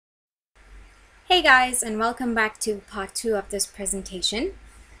Hey guys, and welcome back to part 2 of this presentation.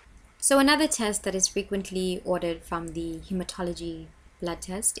 So another test that is frequently ordered from the hematology blood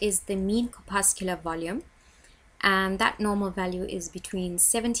test is the mean corpuscular volume, and that normal value is between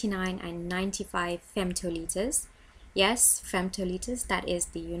 79 and 95 femtoliters. Yes, femtoliters, that is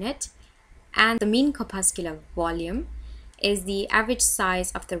the unit. And the mean corpuscular volume is the average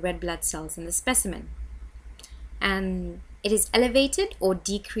size of the red blood cells in the specimen. And it is elevated or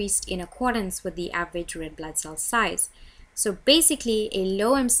decreased in accordance with the average red blood cell size. So basically, a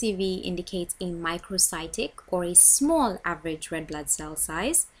low MCV indicates a microcytic or a small average red blood cell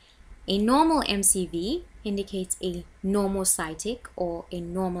size. A normal MCV indicates a normocytic or a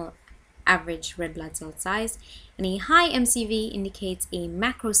normal average red blood cell size, and a high MCV indicates a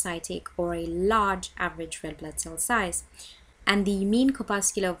macrocytic or a large average red blood cell size. And the mean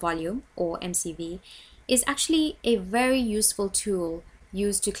corpuscular volume, or MCV, is actually a very useful tool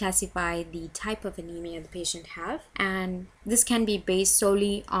used to classify the type of anemia the patient have, and this can be based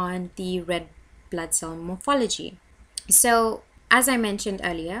solely on the red blood cell morphology. So as I mentioned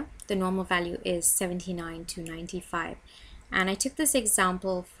earlier, the normal value is 79 to 95, and I took this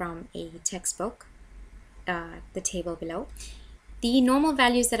example from a textbook, the table below. The normal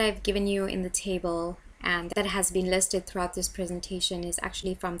values that I've given you in the table and that has been listed throughout this presentation is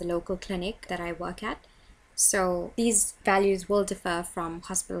actually from the local clinic that I work at. So these values will differ from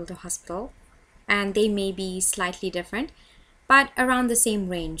hospital to hospital, and they may be slightly different, but around the same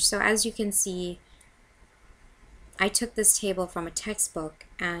range. So as you can see, I took this table from a textbook,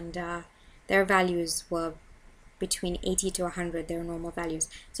 and their values were between 80 to 100, their normal values.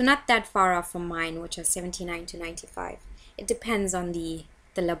 So not that far off from mine, which are 79 to 95. It depends on the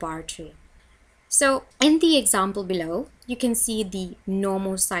laboratory. So in the example below, you can see the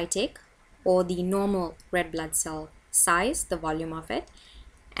normocytic, or the normal red blood cell size, the volume of it.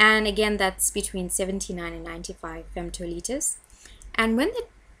 And again, that's between 79 and 95 femtoliters. And when the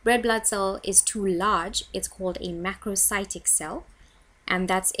red blood cell is too large, it's called a macrocytic cell. And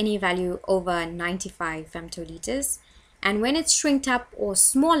that's any value over 95 femtoliters. And when it's shrinked up or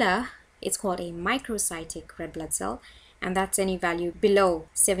smaller, it's called a microcytic red blood cell. And that's any value below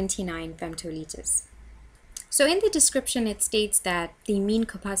 79 femtoliters. So in the description, it states that the mean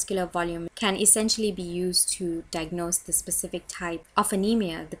corpuscular volume can essentially be used to diagnose the specific type of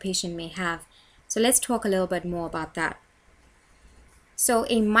anemia the patient may have. So let's talk a little bit more about that. So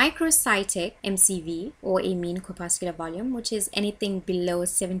a microcytic MCV, or a mean corpuscular volume, which is anything below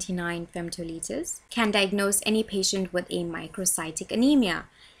 79 femtoliters, can diagnose any patient with a microcytic anemia.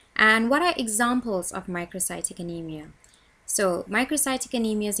 And what are examples of microcytic anemia? So microcytic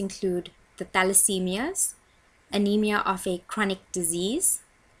anemias include the thalassemias, anemia of a chronic disease,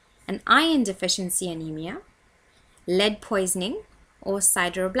 an iron deficiency anemia, lead poisoning, or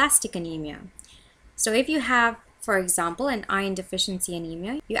sideroblastic anemia. So if you have, for example, an iron deficiency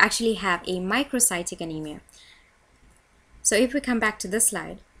anemia, you actually have a microcytic anemia. So if we come back to this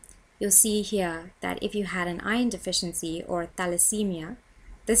slide, you'll see here that if you had an iron deficiency or thalassemia,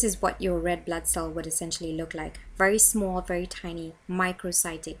 this is what your red blood cell would essentially look like. Very small, very tiny,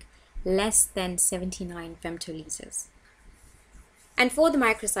 microcytic, less than 79 femtoliters. And for the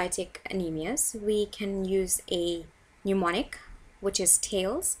microcytic anemias, we can use a mnemonic, which is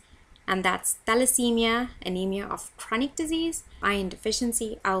TAILS, and that's thalassemia, anemia of chronic disease, iron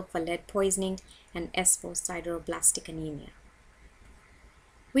deficiency, L for lead poisoning, and S for sideroblastic anemia.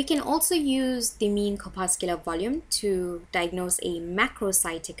 We can also use the mean corpuscular volume to diagnose a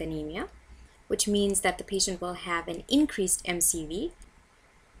macrocytic anemia, which means that the patient will have an increased MCV.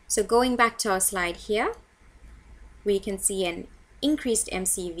 So going back to our slide here, we can see an increased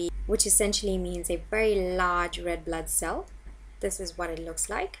MCV, which essentially means a very large red blood cell. This is what it looks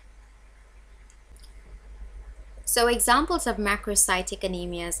like. So examples of macrocytic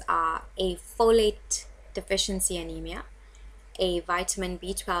anemias are a folate deficiency anemia, a vitamin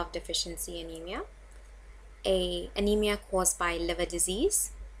B12 deficiency anemia, a anemia caused by liver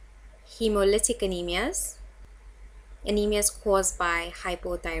disease, hemolytic anemias, anemias caused by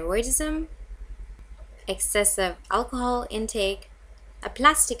hypothyroidism, excessive alcohol intake,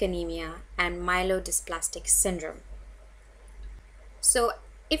 aplastic anemia, and myelodysplastic syndrome. So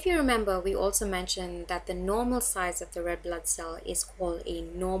if you remember, we also mentioned that the normal size of the red blood cell is called a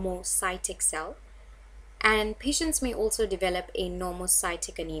normocytic cell, and patients may also develop a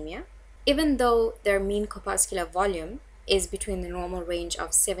normocytic anemia, even though their mean corpuscular volume is between the normal range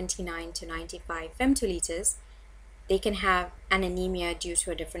of 79 to 95 femtoliters. They can have an anemia due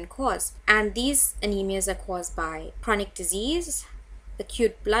to a different cause. And these anemias are caused by chronic disease,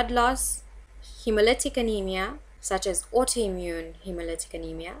 acute blood loss, hemolytic anemia, such as autoimmune hemolytic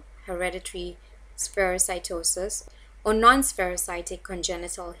anemia, hereditary spherocytosis, or non-spherocytic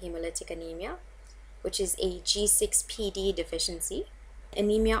congenital hemolytic anemia, which is a G6PD deficiency,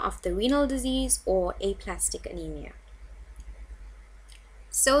 anemia of the renal disease, or aplastic anemia.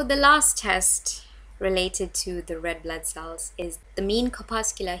 So the last test related to the red blood cells is the mean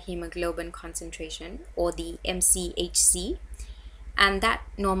corpuscular hemoglobin concentration, or the MCHC, and that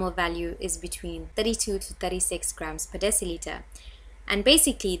normal value is between 32 to 36 grams per deciliter. And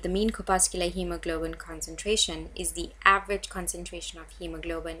basically, the mean corpuscular hemoglobin concentration is the average concentration of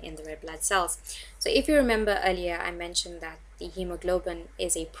hemoglobin in the red blood cells. So if you remember earlier, I mentioned that the hemoglobin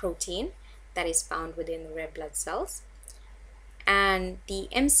is a protein that is found within the red blood cells. And the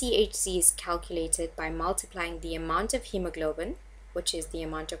MCHC is calculated by multiplying the amount of hemoglobin, which is the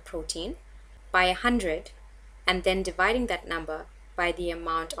amount of protein, by 100, and then dividing that number by the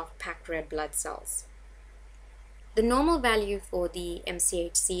amount of packed red blood cells. The normal value for the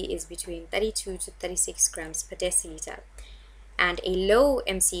MCHC is between 32 to 36 grams per deciliter, and a low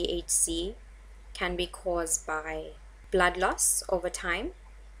MCHC can be caused by blood loss over time,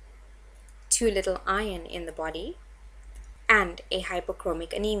 too little iron in the body, and a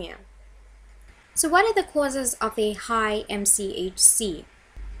hypochromic anemia. So what are the causes of a high MCHC?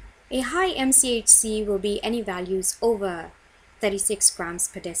 A high MCHC will be any values over 36 grams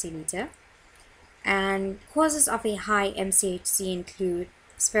per deciliter. And causes of a high MCHC include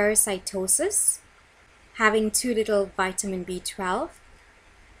spherocytosis, having too little vitamin B12,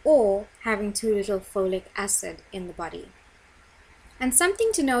 or having too little folic acid in the body. And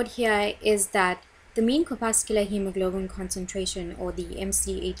something to note here is that the mean corpuscular hemoglobin concentration, or the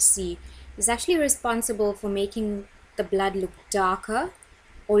MCHC, is actually responsible for making the blood look darker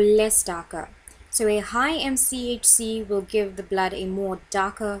or less darker. So a high MCHC will give the blood a more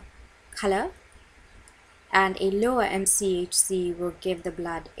darker color, and a lower MCHC will give the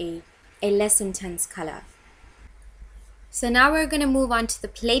blood a less intense color. So now we're going to move on to the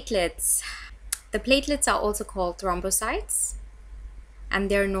platelets. The platelets are also called thrombocytes, and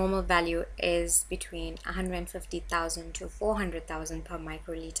their normal value is between 150,000 to 400,000 per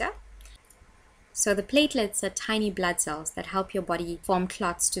microliter. So the platelets are tiny blood cells that help your body form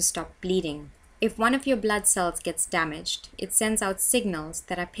clots to stop bleeding. If one of your blood cells gets damaged, it sends out signals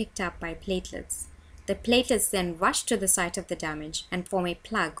that are picked up by platelets. The platelets then rush to the site of the damage and form a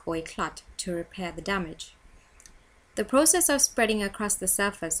plug or a clot to repair the damage. The process of spreading across the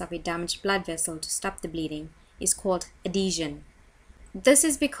surface of a damaged blood vessel to stop the bleeding is called adhesion. This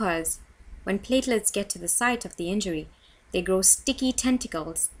is because when platelets get to the site of the injury, they grow sticky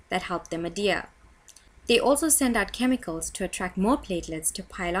tentacles that help them adhere. They also send out chemicals to attract more platelets to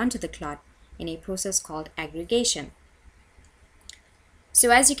pile onto the clot in a process called aggregation. So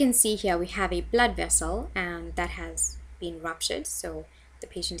as you can see here, we have a blood vessel, and that has been ruptured, so the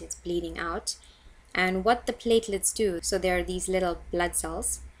patient is bleeding out. And what the platelets do, so there are these little blood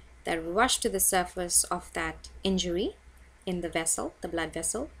cells that rush to the surface of that injury in the vessel, the blood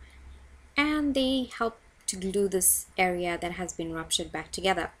vessel, and they help to glue this area that has been ruptured back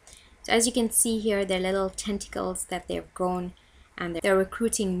together. So as you can see here, they're little tentacles that they've grown, and they're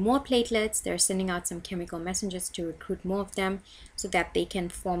recruiting more platelets. They're sending out some chemical messengers to recruit more of them so that they can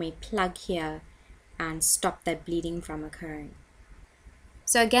form a plug here and stop that bleeding from occurring.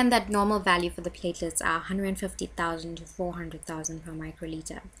 So again, that normal value for the platelets are 150,000 to 400,000 per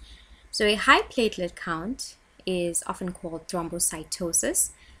microliter. So a high platelet count is often called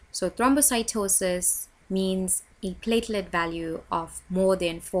thrombocytosis. So thrombocytosis means a platelet value of more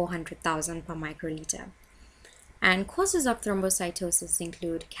than 400,000 per microliter. And causes of thrombocytosis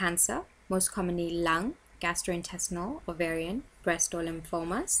include cancer, most commonly lung, gastrointestinal, ovarian, breast, or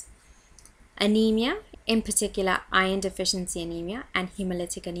lymphomas, anemia, in particular iron deficiency anemia and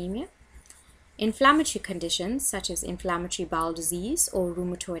hemolytic anemia, inflammatory conditions such as inflammatory bowel disease or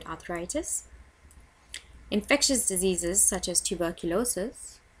rheumatoid arthritis, infectious diseases such as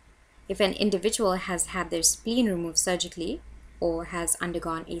tuberculosis. If an individual has had their spleen removed surgically or has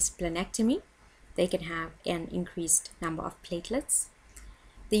undergone a splenectomy, they can have an increased number of platelets.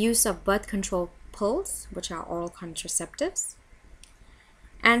 The use of birth control pills, which are oral contraceptives.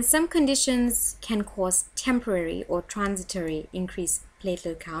 And some conditions can cause temporary or transitory increased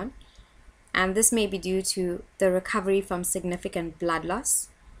platelet count, and this may be due to the recovery from significant blood loss,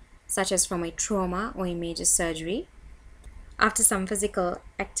 such as from a trauma or a major surgery, after some physical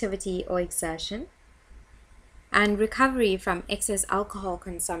activity or exertion, and recovery from excess alcohol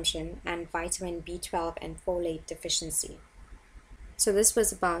consumption and vitamin B12 and folate deficiency. So this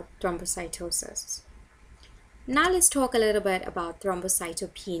was about thrombocytosis. Now let's talk a little bit about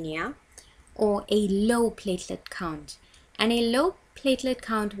thrombocytopenia, or a low platelet count. And a low Platelet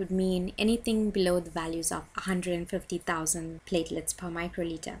count would mean anything below the values of 150,000 platelets per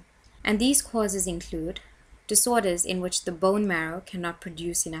microliter. And these causes include disorders in which the bone marrow cannot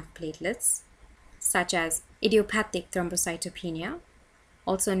produce enough platelets, such as idiopathic thrombocytopenia,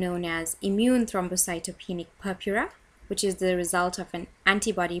 also known as immune thrombocytopenic purpura, which is the result of an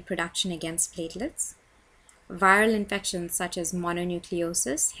antibody production against platelets, viral infections such as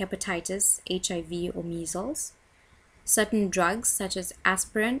mononucleosis, hepatitis, HIV, or measles, certain drugs such as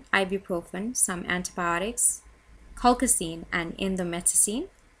aspirin, ibuprofen, some antibiotics, colchicine and indomethacin,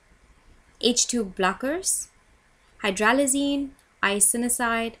 H2 blockers, hydralazine,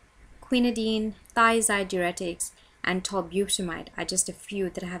 isoniazid, quinidine, thiazide diuretics, and tolbutamide are just a few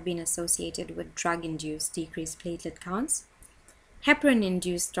that have been associated with drug-induced decreased platelet counts.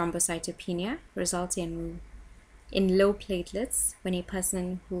 Heparin-induced thrombocytopenia results in low platelets when a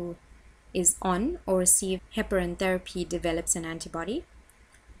person who is on or received heparin therapy develops an antibody.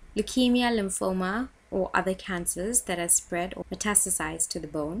 Leukemia, lymphoma, or other cancers that are spread or metastasized to the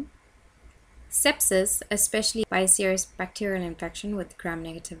bone. Sepsis, especially by a serious bacterial infection with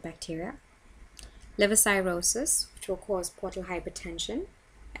gram-negative bacteria. Liver cirrhosis, which will cause portal hypertension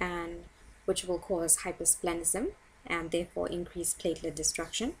and which will cause hypersplenism and therefore increase platelet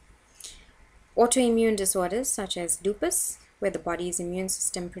destruction. Autoimmune disorders such as lupus, where the body's immune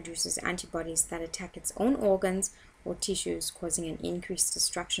system produces antibodies that attack its own organs or tissues, causing an increased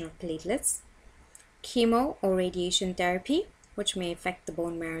destruction of platelets. Chemo or radiation therapy, which may affect the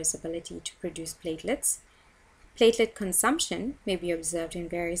bone marrow's ability to produce platelets. Platelet consumption may be observed in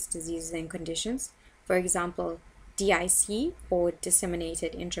various diseases and conditions, for example, DIC or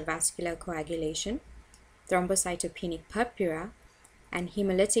disseminated intravascular coagulation, thrombocytopenic purpura, and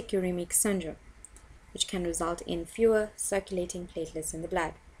hemolytic uremic syndrome, which can result in fewer circulating platelets in the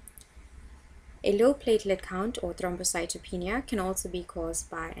blood. A low platelet count or thrombocytopenia can also be caused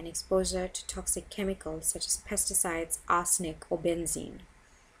by an exposure to toxic chemicals such as pesticides, arsenic, or benzene.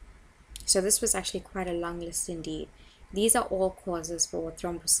 So this was actually quite a long list indeed. These are all causes for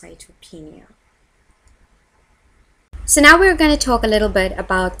thrombocytopenia. So now we're going to talk a little bit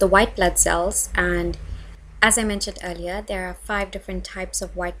about the white blood cells, and as I mentioned earlier, there are 5 different types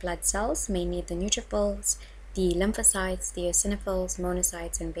of white blood cells, mainly the neutrophils, the lymphocytes, the eosinophils,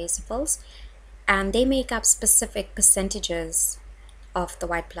 monocytes, and basophils. And they make up specific percentages of the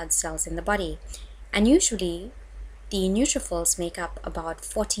white blood cells in the body. And usually, the neutrophils make up about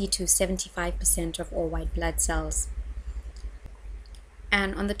 40 to 75% of all white blood cells.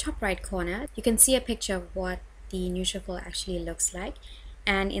 And on the top right corner, you can see a picture of what the neutrophil actually looks like.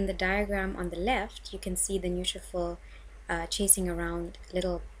 And in the diagram on the left, you can see the neutrophil chasing around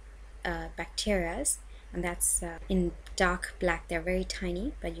little bacteria. And that's in dark black. They're very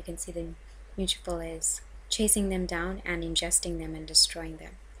tiny, but you can see the neutrophil is chasing them down and ingesting them and destroying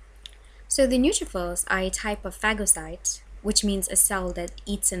them. So the neutrophils are a type of phagocyte, which means a cell that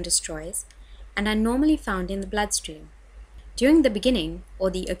eats and destroys, and are normally found in the bloodstream. During the beginning or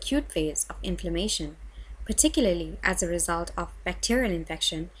the acute phase of inflammation, particularly as a result of bacterial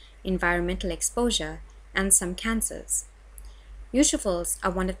infection, environmental exposure, and some cancers. Neutrophils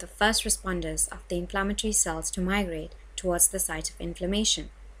are one of the first responders of the inflammatory cells to migrate towards the site of inflammation.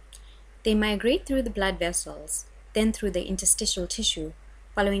 They migrate through the blood vessels, then through the interstitial tissue,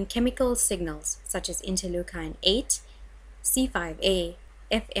 following chemical signals such as interleukin 8, C5a,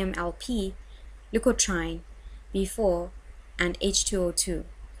 FMLP, leukotriene, B4, and H2O2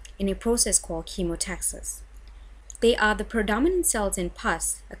 in a process called chemotaxis. They are the predominant cells in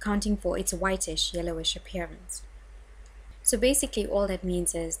pus, accounting for its whitish, yellowish appearance. So basically all that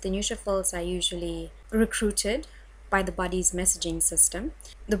means is the neutrophils are usually recruited by the body's messaging system.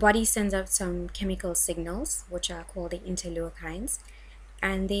 The body sends out some chemical signals, which are called the interleukins,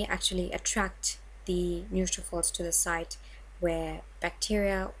 and they actually attract the neutrophils to the site where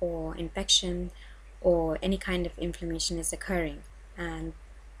bacteria or infection or any kind of inflammation is occurring. And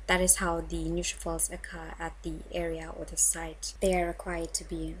that is how the neutrophils occur at the area or the site they are required to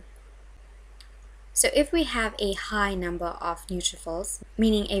be in. So if we have a high number of neutrophils,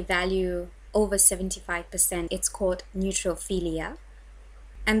 meaning a value over 75%, it's called neutrophilia.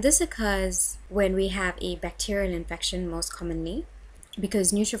 And this occurs when we have a bacterial infection most commonly,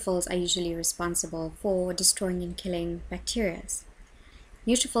 because neutrophils are usually responsible for destroying and killing bacteria.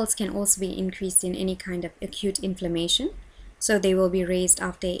 Neutrophils can also be increased in any kind of acute inflammation, so they will be raised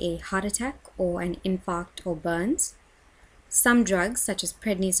after a heart attack or an infarct or burns. Some drugs, such as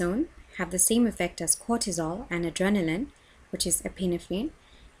prednisone, have the same effect as cortisol and adrenaline, which is epinephrine,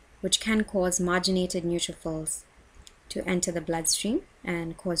 which can cause marginated neutrophils to enter the bloodstream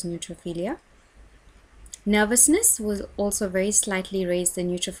and cause neutrophilia. Nervousness will also very slightly raise the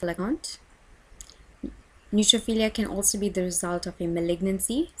neutrophil count. Neutrophilia can also be the result of a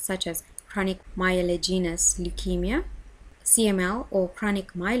malignancy, such as chronic myelogenous leukemia, CML, or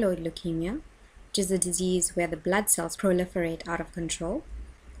chronic myeloid leukemia, which is a disease where the blood cells proliferate out of control.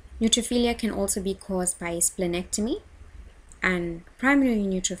 Neutrophilia can also be caused by a splenectomy, and primary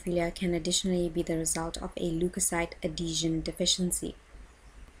neutrophilia can additionally be the result of a leukocyte adhesion deficiency.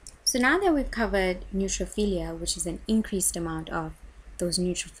 So now that we've covered neutrophilia, which is an increased amount of those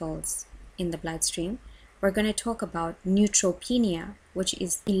neutrophils in the bloodstream, we're going to talk about neutropenia, which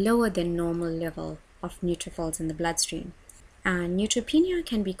is the lower than normal level of neutrophils in the bloodstream. And neutropenia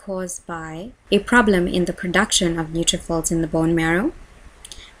can be caused by a problem in the production of neutrophils in the bone marrow,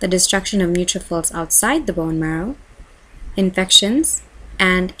 the destruction of neutrophils outside the bone marrow, infections,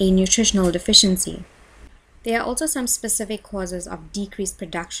 and a nutritional deficiency. There are also some specific causes of decreased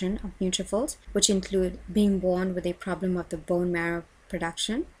production of neutrophils, which include being born with a problem of the bone marrow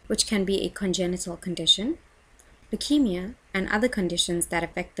production, which can be a congenital condition, leukemia, and other conditions that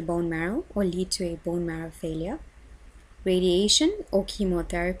affect the bone marrow or lead to a bone marrow failure, radiation or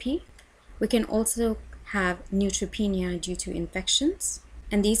chemotherapy. We can also have neutropenia due to infections,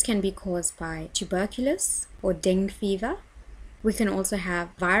 and these can be caused by tuberculosis or dengue fever. We can also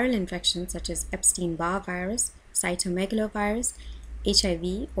have viral infections such as Epstein-Barr virus, cytomegalovirus,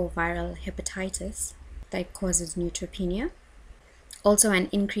 HIV, or viral hepatitis that causes neutropenia. Also an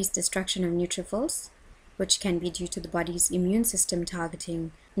increased destruction of neutrophils, which can be due to the body's immune system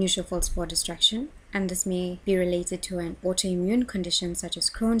targeting neutrophils for destruction, and this may be related to an autoimmune condition such as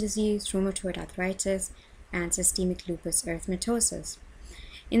Crohn's disease, rheumatoid arthritis, and systemic lupus erythematosus.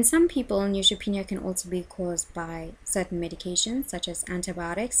 In some people, neutropenia can also be caused by certain medications such as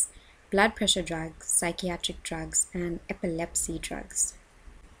antibiotics, blood pressure drugs, psychiatric drugs, and epilepsy drugs.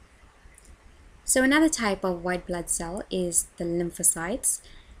 So another type of white blood cell is the lymphocytes,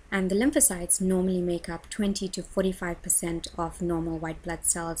 and the lymphocytes normally make up 20 to 45% of normal white blood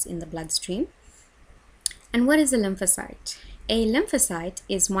cells in the bloodstream. And what is a lymphocyte? A lymphocyte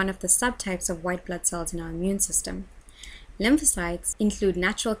is one of the subtypes of white blood cells in our immune system. Lymphocytes include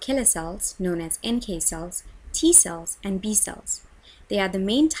natural killer cells known as NK cells, T cells, and B cells. They are the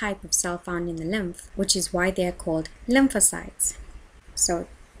main type of cell found in the lymph, which is why they are called lymphocytes. So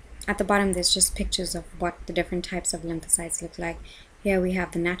at the bottom there's just pictures of what the different types of lymphocytes look like. Here we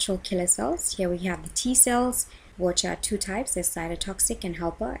have the natural killer cells. Here we have the T cells, which are two types. There's cytotoxic and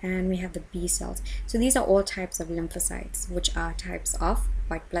helper, and we have the B cells. So these are all types of lymphocytes, which are types of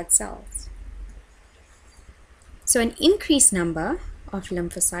white blood cells. So an increased number of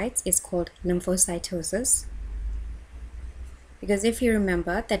lymphocytes is called lymphocytosis, because if you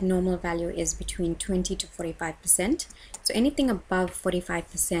remember that normal value is between 20 to 45%, so anything above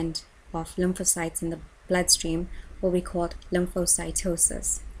 45% of lymphocytes in the bloodstream will be called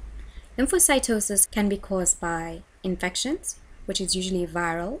lymphocytosis. Lymphocytosis can be caused by infections, which is usually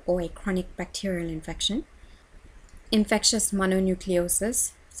viral or a chronic bacterial infection, infectious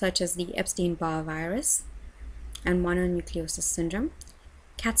mononucleosis, such as the Epstein-Barr virus, and mononucleosis syndrome,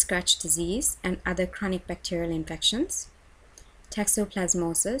 cat scratch disease and other chronic bacterial infections,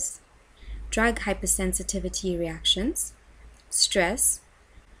 toxoplasmosis, drug hypersensitivity reactions, stress,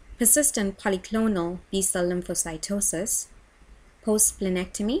 persistent polyclonal B-cell lymphocytosis,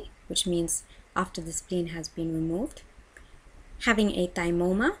 post-splenectomy, which means after the spleen has been removed, having a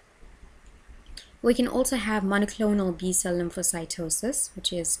thymoma. We can also have monoclonal B-cell lymphocytosis,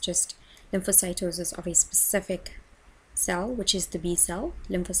 which is just lymphocytosis of a specific cell, which is the B-cell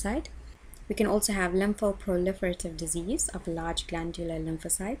lymphocyte. We can also have lymphoproliferative disease of large glandular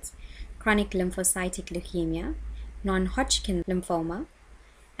lymphocytes, chronic lymphocytic leukemia, non-Hodgkin lymphoma,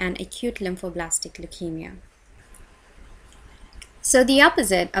 and acute lymphoblastic leukemia. So the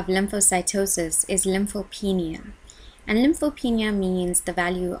opposite of lymphocytosis is lymphopenia. And lymphopenia means the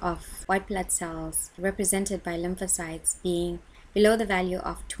value of white blood cells represented by lymphocytes being below the value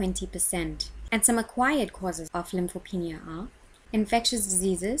of 20%. And some acquired causes of lymphopenia are infectious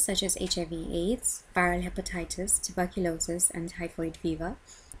diseases such as HIV/AIDS, viral hepatitis, tuberculosis, and typhoid fever,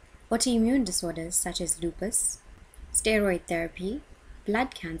 autoimmune disorders such as lupus, steroid therapy,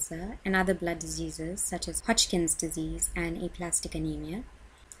 blood cancer, and other blood diseases such as Hodgkin's disease and aplastic anemia,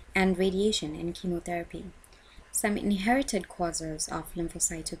 and radiation and chemotherapy. Some inherited causes of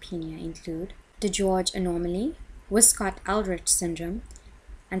lymphocytopenia include DeGeorge anomaly, Wiskott-Aldrich syndrome,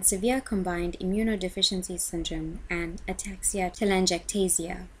 and severe combined immunodeficiency syndrome and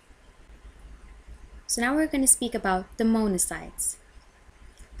ataxia-telangiectasia. So now we're going to speak about the monocytes.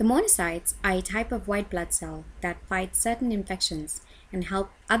 The monocytes are a type of white blood cell that fight certain infections and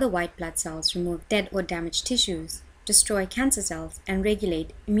help other white blood cells remove dead or damaged tissues, destroy cancer cells, and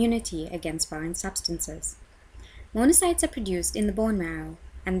regulate immunity against foreign substances. Monocytes are produced in the bone marrow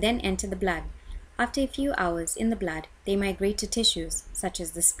and then enter the blood. After a few hours in the blood, they migrate to tissues such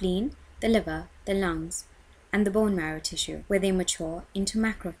as the spleen, the liver, the lungs, and the bone marrow tissue, where they mature into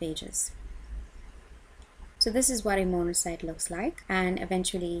macrophages. So this is what a monocyte looks like, and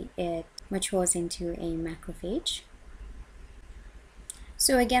eventually it matures into a macrophage.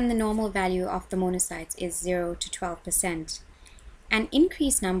 So again, the normal value of the monocytes is 0 to 12%. An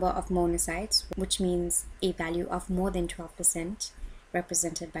increased number of monocytes, which means a value of more than 12%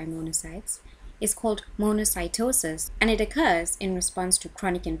 represented by monocytes, is called monocytosis, and it occurs in response to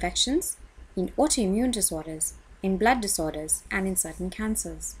chronic infections, in autoimmune disorders, in blood disorders, and in certain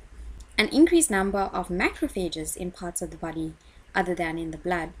cancers. An increased number of macrophages in parts of the body other than in the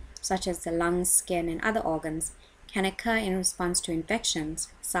blood, such as the lungs, skin, and other organs, can occur in response to infections,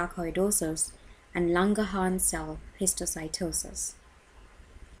 sarcoidosis, and Langerhans cell histiocytosis.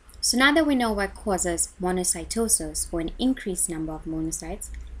 So now that we know what causes monocytosis, or an increased number of monocytes,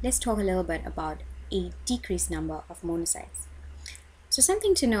 let's talk a little bit about a decreased number of monocytes. So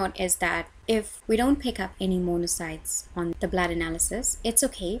something to note is that if we don't pick up any monocytes on the blood analysis, it's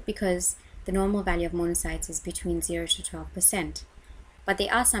okay because the normal value of monocytes is between 0 to 12%. But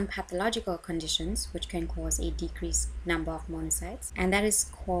there are some pathological conditions which can cause a decreased number of monocytes, and that is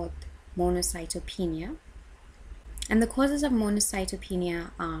called monocytopenia. And the causes of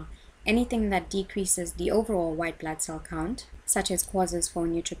monocytopenia are anything that decreases the overall white blood cell count, such as causes for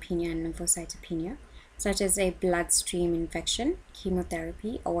neutropenia and lymphocytopenia, such as a bloodstream infection,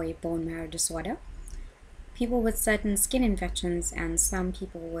 chemotherapy, or a bone marrow disorder. People with certain skin infections and some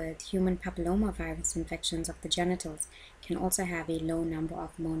people with human papillomavirus infections of the genitals can also have a low number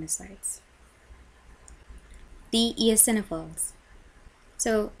of monocytes. The eosinophils.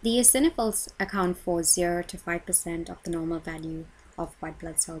 So the eosinophils account for 0 to 5% of the normal value of white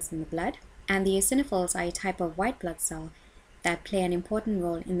blood cells in the blood, and the eosinophils are a type of white blood cell that play an important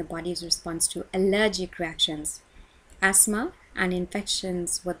role in the body's response to allergic reactions, asthma, and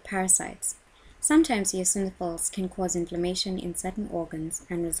infections with parasites. Sometimes eosinophils can cause inflammation in certain organs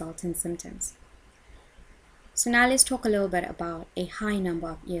and result in symptoms. So now let's talk a little bit about a high number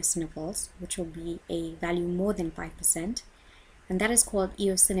of eosinophils, which will be a value more than 5%, and that is called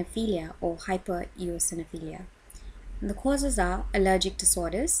eosinophilia or hypereosinophilia. And the causes are allergic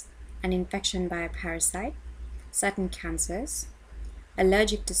disorders, an infection by a parasite, certain cancers,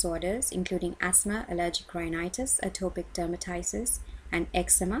 allergic disorders including asthma, allergic rhinitis, atopic dermatitis, and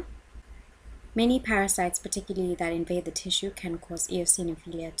eczema. Many parasites, particularly that invade the tissue, can cause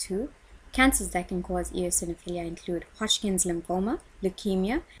eosinophilia too. Cancers that can cause eosinophilia include Hodgkin's lymphoma,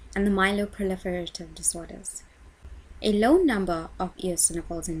 leukemia, and the myeloproliferative disorders. A low number of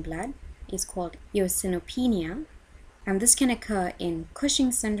eosinophils in blood is called eosinopenia, and this can occur in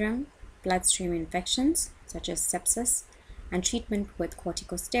Cushing's syndrome, bloodstream infections such as sepsis, and treatment with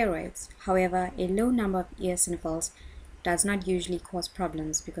corticosteroids. However, a low number of eosinophils does not usually cause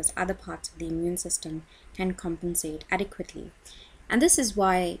problems because other parts of the immune system can compensate adequately. And this is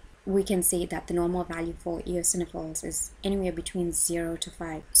why we can say that the normal value for eosinophils is anywhere between 0 to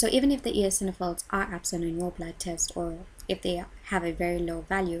 5. So even if the eosinophils are absent in your blood test, or if they have a very low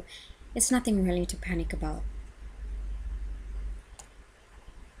value, it's nothing really to panic about.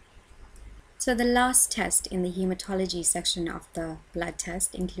 So the last test in the hematology section of the blood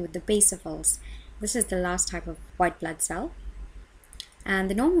test include the basophils. This is the last type of white blood cell. And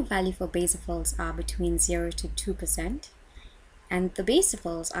the normal value for basophils are between 0 to 2%. And the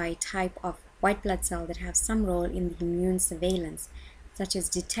basophils are a type of white blood cell that have some role in the immune surveillance, such as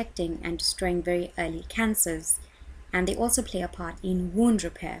detecting and destroying very early cancers. And they also play a part in wound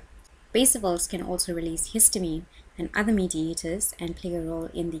repair. Basophils can also release histamine and other mediators and play a role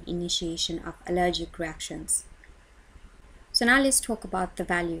in the initiation of allergic reactions. So now let's talk about the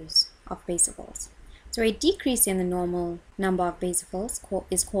values of basophils. So a decrease in the normal number of basophils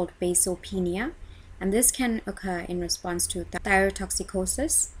is called basopenia, and this can occur in response to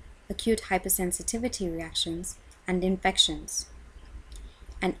thyrotoxicosis, acute hypersensitivity reactions, and infections.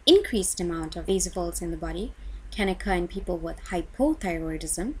 An increased amount of basophils in the body can occur in people with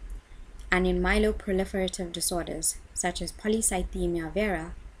hypothyroidism and in myeloproliferative disorders such as polycythemia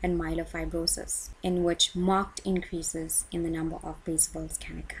vera and myelofibrosis, in which marked increases in the number of basophils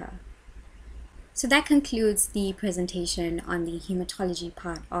can occur. So that concludes the presentation on the hematology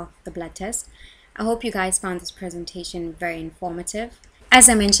part of the blood test. I hope you guys found this presentation very informative. As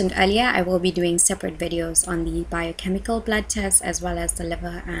I mentioned earlier, I will be doing separate videos on the biochemical blood tests as well as the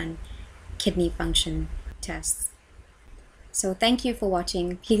liver and kidney function tests. So thank you for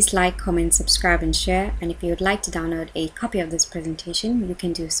watching. Please like, comment, subscribe, and share. And if you would like to download a copy of this presentation, you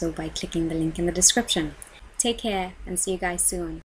can do so by clicking the link in the description. Take care and see you guys soon.